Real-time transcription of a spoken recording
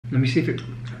Let me see if it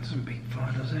doesn't beat pho,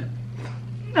 does it?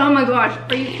 Oh my gosh,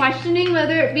 are you questioning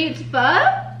whether it beats pho?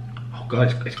 Oh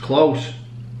god, it's close.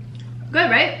 Good,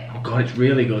 right? Oh god, it's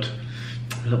really good.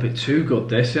 A little bit too good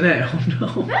this, isn't it? Oh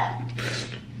no.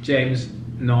 James,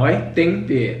 nói tiếng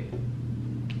Việt.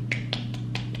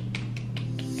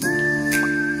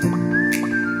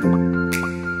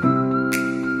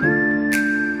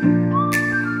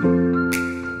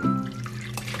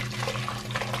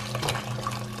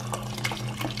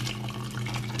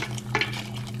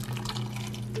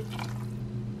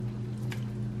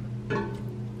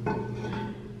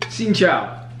 Xin chào.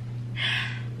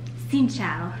 Xin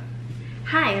chào.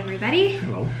 Hi, everybody.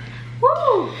 Hello.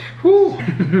 Woo! Woo.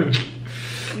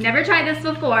 Never tried this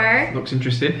before. Looks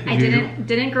interesting. I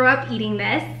didn't grow up eating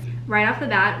this. Right off the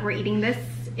bat, we're eating this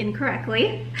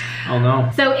incorrectly. Oh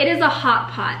no. So it is a hot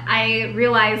pot. I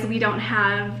realize we don't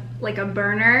have like a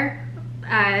burner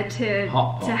to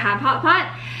have hot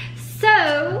pot.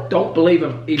 So don't believe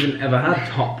I've even ever had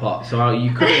hot pot, so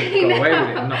you could have got away with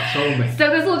it and not told me. So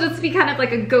this will just be kind of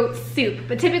like a goat soup,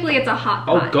 but typically it's a hot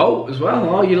pot. Oh, goat as well.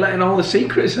 Oh, you're letting all the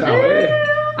secrets out here.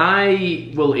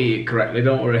 I will eat it correctly,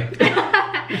 don't worry.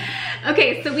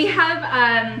 Okay, so we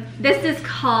have, this is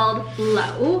called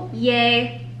lo.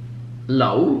 Yay.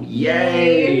 Lo?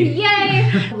 Yay.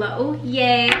 Yay. Lo.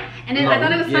 Yay. And then I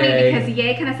thought it was funny yay. Because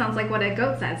yay kind of sounds like what a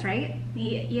goat says, right?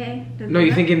 Yay. No,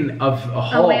 you're thinking of a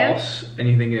horse and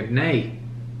you're thinking of neigh.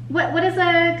 What is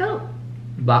a goat?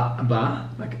 Ba,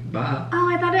 like ba. Oh,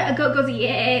 I thought a goat goes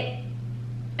yay.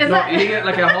 No, you're thinking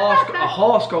like a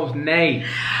horse goes neigh.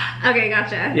 Okay,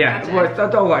 gotcha. Yeah, gotcha. well,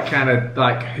 that's all that kind of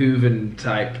like hooven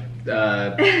type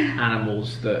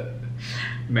animals that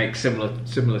make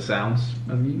similar sounds.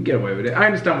 And you can get away with it. I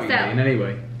understand what you mean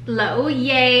anyway. Lo,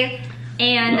 yay.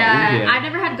 And I've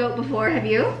never had goat before, have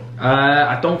you?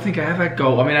 I don't think I have had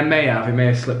goat. I mean, I may have. It may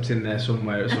have slipped in there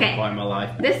somewhere at some point in my life.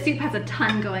 This soup has a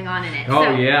ton going on in it. Oh,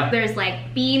 so yeah. There's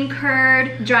like bean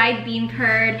curd, dried bean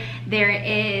curd. There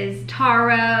is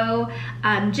taro,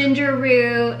 ginger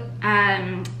root,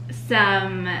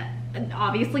 some,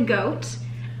 obviously goat.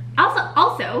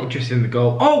 Also. Interesting, the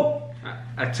goat. Oh!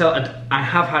 I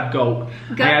have had goat.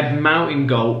 I had mountain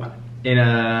goat in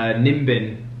a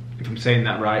Ninh, if I'm saying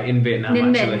that right, in Vietnam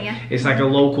actually. Yeah. It's like a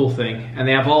local thing, and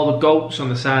they have all the goats on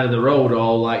the side of the road,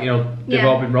 all like, you know, they've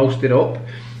all been roasted up.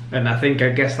 And I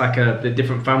guess like the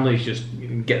different families just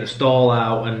get the stall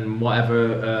out and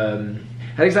whatever.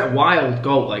 I think it's like wild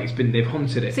goat, like they've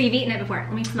hunted it. So you've eaten it before?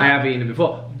 Let me smell. I have eaten it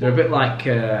before. They're a bit like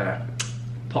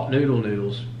pot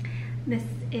noodles. This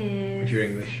is... If you're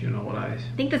English, you know what that is.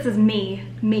 I think this is me.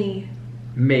 Me?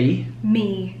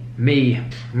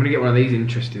 I'm gonna get one of these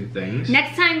interesting things.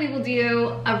 Next time we will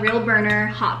do a real burner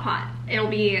hot pot. It'll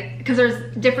be, because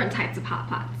there's different types of hot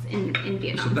pots in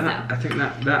Vietnam. So I think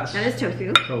that is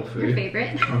tofu. Your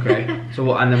favorite. Okay. So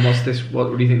what? And then what's this?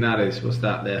 What do you think that is? What's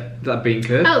that there? Is that bean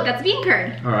curd? Oh, that's bean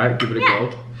curd. All right, give it a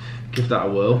go. Give that a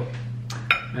whirl.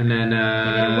 And then give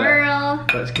it a whirl.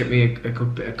 Let's get me a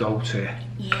good bit of goat here.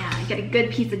 Yeah, get a good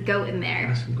piece of goat in there.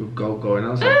 That's some good goat going. That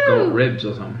was like goat ribs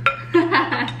or something. Do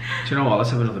you know what?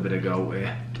 Let's have another bit of goat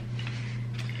here.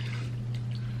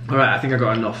 All right, I think I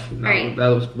got enough. That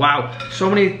was, wow, so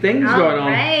many things going on.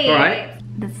 All right.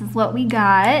 This is what we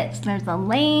got. There's a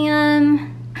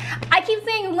lamb. I keep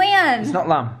saying lamb. It's not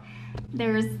lamb.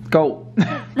 There's goat.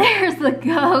 There's the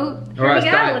goat. All right,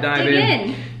 let's dive dig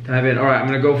in. Dive in. All right, I'm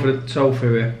gonna go for the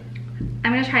tofu here.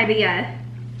 I'm gonna try the.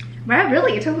 Well,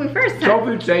 really, tofu first. Huh?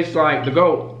 Tofu tastes like the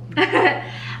goat.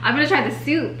 I'm gonna try the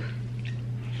soup.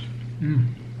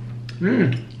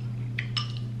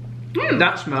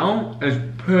 That smell is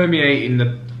permeating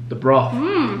the broth.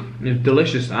 It's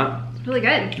delicious, that. It's really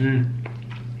good.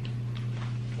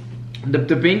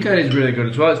 The bean curd is really good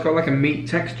as well. It's got like a meat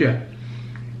texture.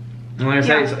 And like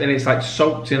I say, it's like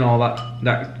soaked in all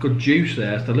that good juice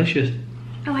there. It's delicious.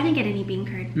 Oh, I didn't get any bean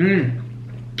curd.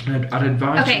 I'd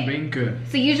advise some bean curd.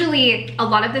 So usually a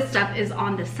lot of this stuff is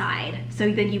on the side.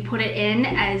 So then you put it in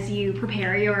as you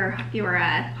prepare your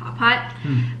hot pot.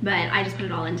 But I just put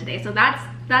it all in today. So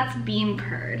that's bean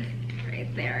curd right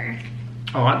there.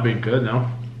 Oh, I like bean curd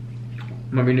now.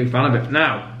 Might be a new fan of it.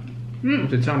 Now, you have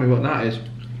to tell me what that is.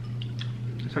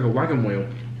 It's like a wagon wheel.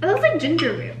 It looks like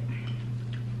ginger root.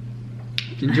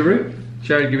 Ginger root?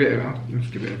 Shall I give it a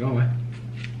go, eh?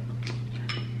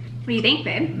 What do you think,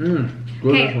 babe?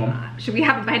 Good this one. Should we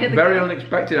have a bite of the Very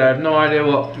unexpected. I have no idea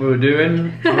what we were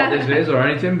doing, what this is or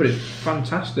anything, but it's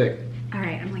fantastic. All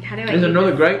right, I'm like, how do I It's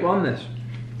another great one, this.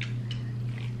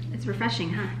 It's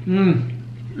refreshing, huh?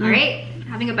 All right,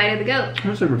 having a bite of the goat.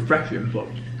 That's a refreshing, but...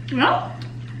 No?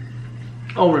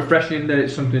 Oh, refreshing that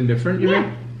it's something different, you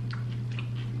mean?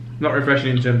 Not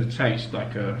refreshing in terms of taste,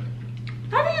 like I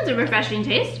think it's a refreshing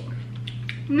taste.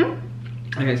 No?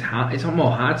 I think it's hard. It's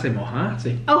more hearty, more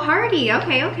hearty. Oh, hearty.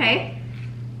 Okay, okay.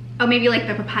 Oh, maybe like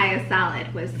the papaya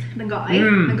salad was the G.O.A.T.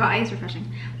 The G.O.A.T is refreshing.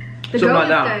 The Something G.O.A.T like is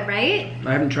that. good, right?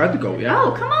 I haven't tried the G.O.A.T yet.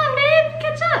 Oh, come on, babe.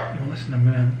 Catch up. Well, listen, I'm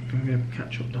gonna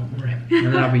catch up, don't worry. And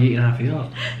then I'll be eating half of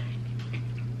yours.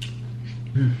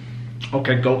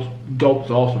 Okay,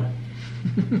 G.O.A.T's awesome.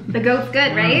 The G.O.A.T's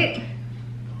good, right?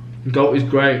 G.O.A.T is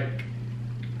great.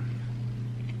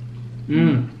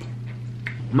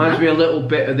 Reminds me a little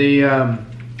bit of the,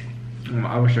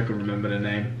 I wish I could remember the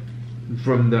name,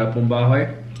 from the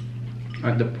Pumbahe.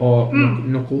 Like the pork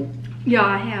knuckle.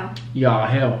 Yeah, hell. Yeah,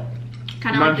 hell.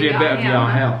 Kind of like Reminds me a bit of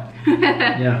yeah, hell.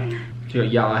 Yeah. So you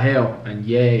got yeah, hell and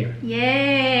yay.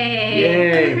 Yay.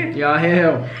 Yay. Yeah,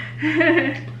 hell.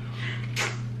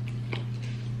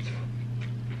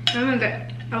 I'm gonna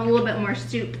get a little bit more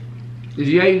soup. Is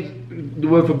yay the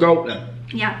word for goat then?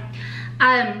 Yeah.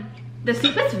 The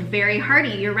soup is very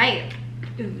hearty, you're right.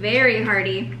 Very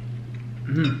hearty.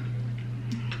 I'm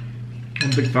a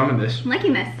big fan of this. I'm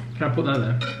liking this. Can I put that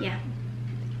there? Yeah.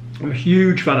 I'm a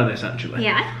huge fan of this actually.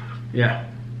 Yeah? Yeah.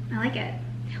 I like it.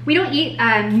 We don't eat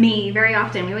mee very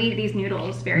often. We don't eat these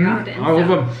noodles very often. I love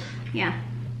them. Yeah.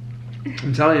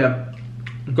 I'm telling you,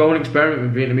 go and experiment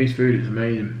with Vietnamese food, it's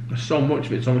amazing. There's so much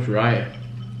of it, so much variety.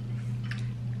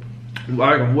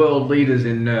 Like world leaders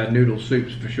in noodle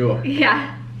soups for sure.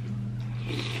 Yeah.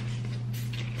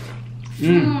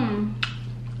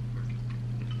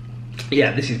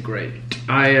 Yeah, this is great.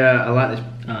 I like this.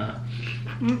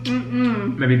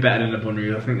 Maybe better than the bun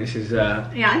roux. I think this is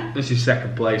Yeah. this is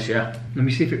second place. Yeah. Let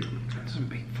me see if it doesn't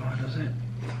beat pho, does it?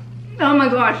 Oh my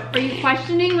gosh, are you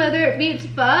questioning whether it beats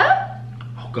pho?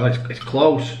 Oh god, it's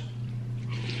close.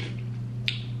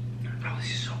 Oh,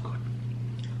 this is so good.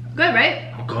 Good,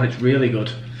 right? Oh god, it's really good.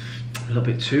 A little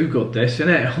bit too good, this, isn't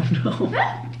it? Oh no.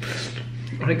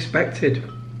 Unexpected.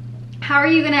 How are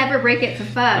you gonna ever break it to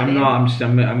pho? I'm not.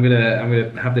 I'm gonna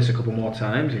have this a couple more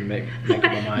times and make up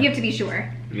my mind. You have to be sure.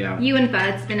 Yeah. You and pho,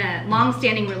 it's been a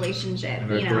long-standing relationship.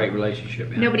 A great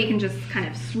relationship. Yeah. Nobody can just kind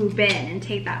of swoop in and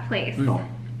take that place. No.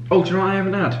 Oh, do you know what I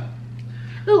haven't had?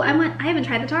 Oh, I haven't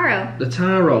tried the taro. The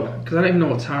taro, because I don't even know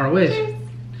what taro is. Cheers.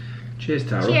 Cheers,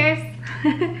 taro. Cheers.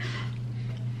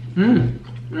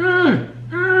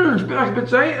 It's a bit like a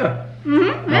potato.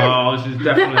 Oh, this is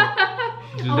definitely.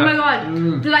 Oh my god.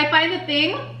 Did I find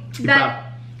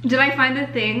the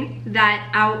thing that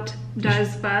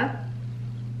outdoes pho?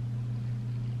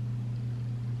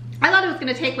 I thought it was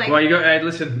gonna take like. Well, you got. Hey,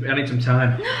 listen, I need some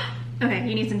time. Okay,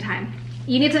 you need some time.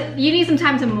 You need some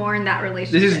time to mourn that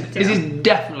relationship. This is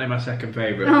definitely my second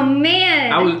favorite. Oh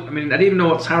man. I didn't even know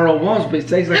what taro was, but it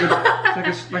tastes like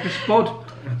like a spud.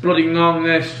 Bloody ngong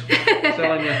this. I'm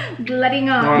telling you. Bloody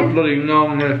ngong. Oh, bloody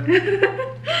ngong this.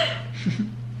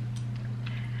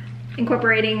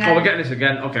 Incorporating. Oh, we're getting this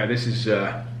again. Okay, this is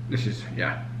yeah.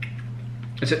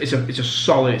 It's a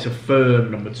solid. It's a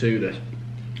firm number 2. This.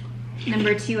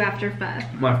 Number 2 after pho.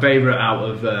 My favourite out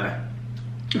of.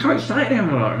 I'm so excited.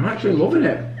 I'm actually loving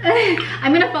it.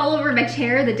 I'm gonna fall over my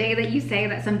chair the day that you say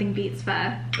that something beats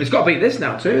pho. It's got to beat this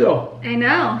now too, though. I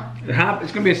know.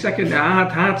 It's gonna be a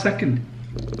hard second.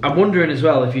 I'm wondering as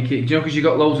well if you keep, you know, because you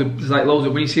got loads of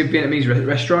when you see a Vietnamese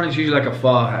restaurant, it's usually like a pho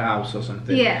house or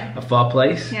something. Yeah. A pho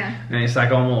place. Yeah. And it's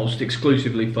like almost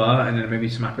exclusively pho, and then maybe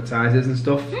some appetizers and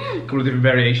stuff. A couple of different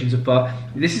variations of pho.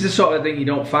 This is the sort of thing you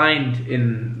don't find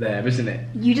in there, isn't it?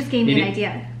 You just gave me an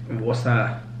idea. What's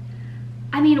that?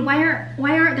 I mean, why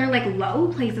aren't there like low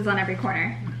places on every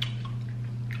corner?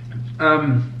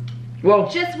 Well,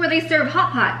 just where they serve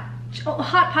hot pot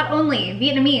only,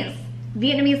 Vietnamese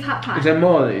hot pot. Is there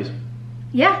more of these?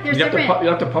 Yeah, there's different. You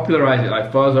have to popularize it.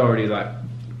 Like pho's already like.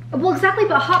 Well, exactly,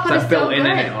 but hot pot is so good. It's built in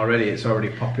it already. It's already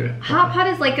popular. Hot pot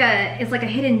is like a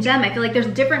hidden gem. I feel like there's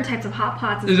different types of hot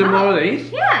pots as well. Is there more of these?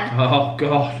 Yeah. Oh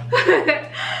god.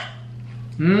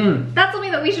 That's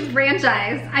something that we should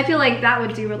franchise. I feel like that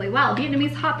would do really well.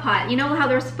 Vietnamese hot pot. You know how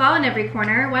there's pho on every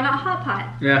corner? Why not hot pot?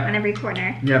 Yeah. On every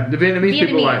corner. Yeah, the Vietnamese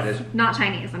people like this. Not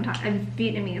Chinese. I'm talking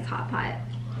Vietnamese hot pot.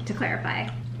 To clarify.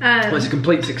 Well, it's a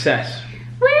complete success.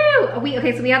 Woo!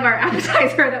 Okay, so we have our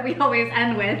appetizer that we always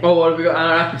end with. Oh, what have we got?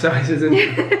 Our appetizers and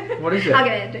what is it? I'll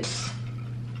get it.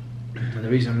 And the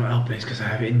reason I'm not helping is because I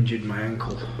have injured my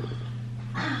ankle.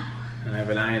 And I have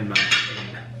an Ironman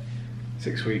in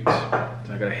 6 weeks.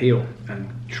 So I gotta heal and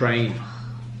train.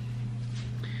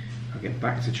 I'll get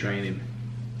back to training.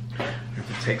 I have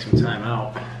to take some time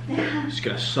out. I'm just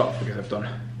gonna suck because I've done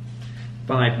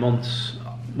 5 months,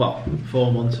 well,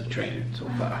 4 months of training so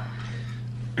far.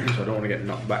 So I don't want to get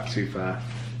knocked back too far.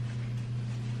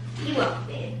 You won't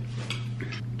be.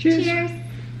 Cheers. Cheers.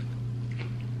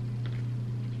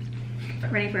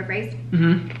 Ready for a phrase?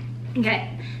 Mm-hmm.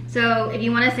 Okay. So if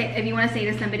you want to say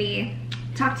to somebody,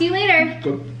 talk to you later.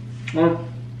 Good. Well,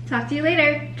 Talk to you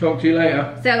later. talk to you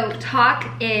later. So talk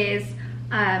is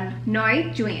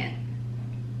nói chuyện.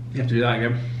 You have to do that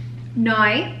again.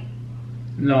 Nói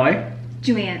Nói.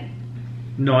 chuyện.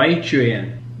 Nói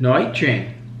chuyện. Nói chuyện.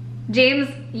 James,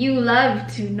 you love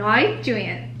to nói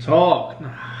chuyện. Talk. Where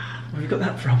have you got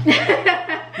that from?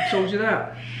 Who told you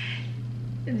that?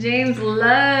 James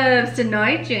loves to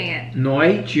nói chuyện.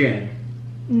 Nói chuyện.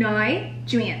 Nói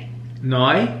chuyện.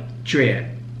 Nói chuyện.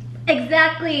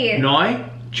 Exactly. Nói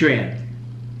chuyện.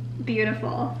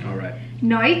 Beautiful. All right.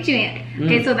 Nói chuyện.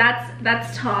 Okay, so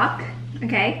that's talk.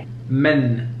 Okay.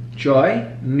 Mình chói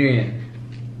nguyện.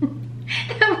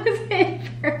 That was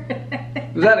inverted.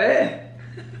 Was that it?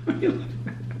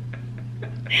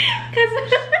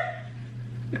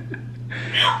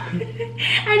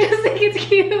 I just think it's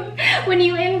cute when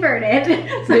you invert it.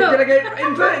 So, Did I get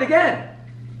inverted again?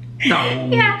 No.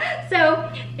 yeah,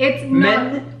 so it's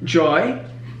not. Men joy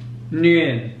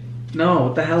nguyen. No,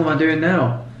 what the hell am I doing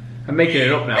now? I'm making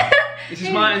it up now. This is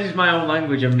my own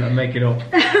language. I'm making up.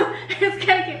 It's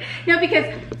kind of cute. No, because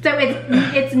so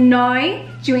it's nói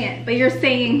chuyện, but you're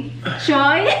saying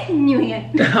choi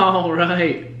nguyen. Oh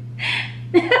right.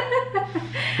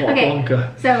 What Okay. a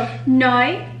bonker. So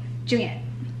nói chuyện.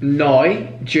 Nói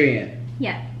chuyện.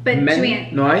 Yeah, but Men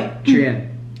chuyện. nói chuyện.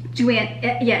 Chuyện.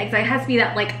 Yeah, exactly. It has to be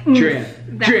that like. Chuyện.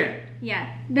 that- Chuyện. Yeah.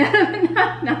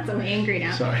 Not so angry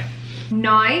now. Sorry.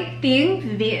 Nói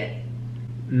tiếng Việt.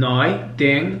 Nói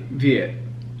tiếng Việt.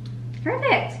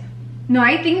 Perfect.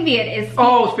 Nói tiếng Việt is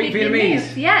Speak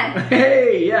Vietnamese. Yeah.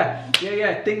 Hey, yeah.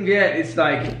 Tiếng Việt. It's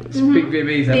like speak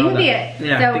Vietnamese. I know Tiếng that. Việt.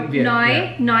 Yeah, So tiếng Việt.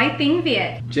 nói tiếng Việt.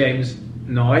 Yeah. James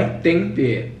nói tiếng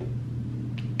Việt.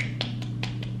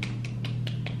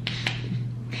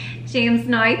 James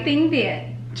nói tiếng Việt.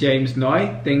 James nói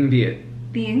tiếng Việt.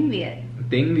 Tiếng Việt.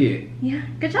 Tiếng Việt. Yeah.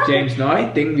 Good job. James nói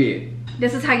tiếng Việt.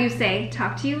 This is how you say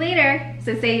talk to you later.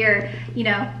 So say you're,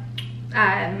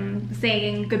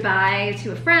 saying goodbye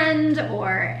to a friend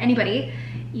or anybody.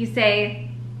 You say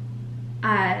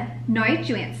nói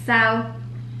chuyện sao.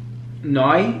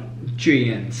 Nói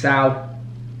chuyện sao.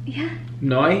 Yeah.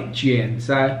 Nói chuyện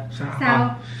sao.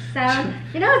 Sao. Sao.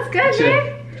 You know, it's good,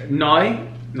 Dave.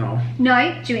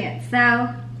 Nói chuyện sao.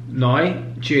 Nói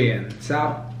chuyện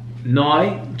sao. Nói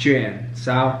chuyện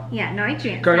sao. Yeah, nói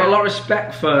chuyện I got a sao. lot of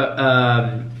respect for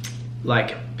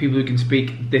like people who can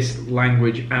speak this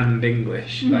language and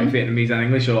English, like Vietnamese and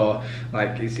English, or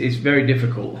like it's very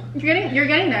difficult. You're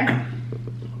getting there.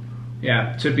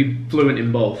 Yeah, to be fluent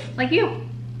in both. Like you.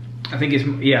 I think it's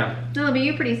No, it'll be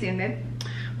you pretty soon, babe.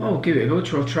 Oh, give it a go.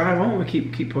 Try, won't we?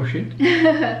 Keep pushing.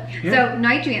 So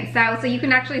nói chuyện sao. So you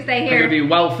can actually say I'm here. gonna be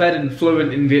well fed and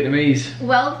fluent in Vietnamese.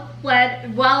 Well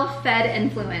fed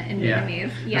and fluent in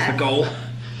Vietnamese. Yes. That's the goal.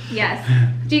 Yes.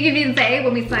 So you can even say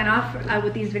when we sign off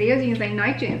with these videos, you can say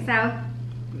nói chuyện sao.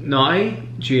 Nói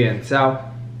chuyện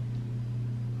sao.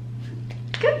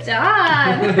 Good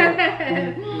job.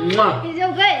 Mwah. You're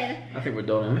so good. I think we're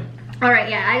done, aren't we? All right,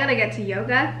 yeah, I gotta get to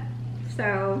yoga. So,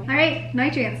 all right,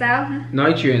 nói chuyện sao.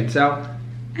 Nói chuyện sao.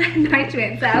 Nói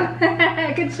chuyện sao.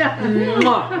 Good job.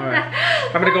 Mwah. All right.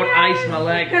 I'm gonna go and ice my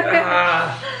leg.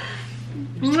 Ah.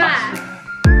 Mwah.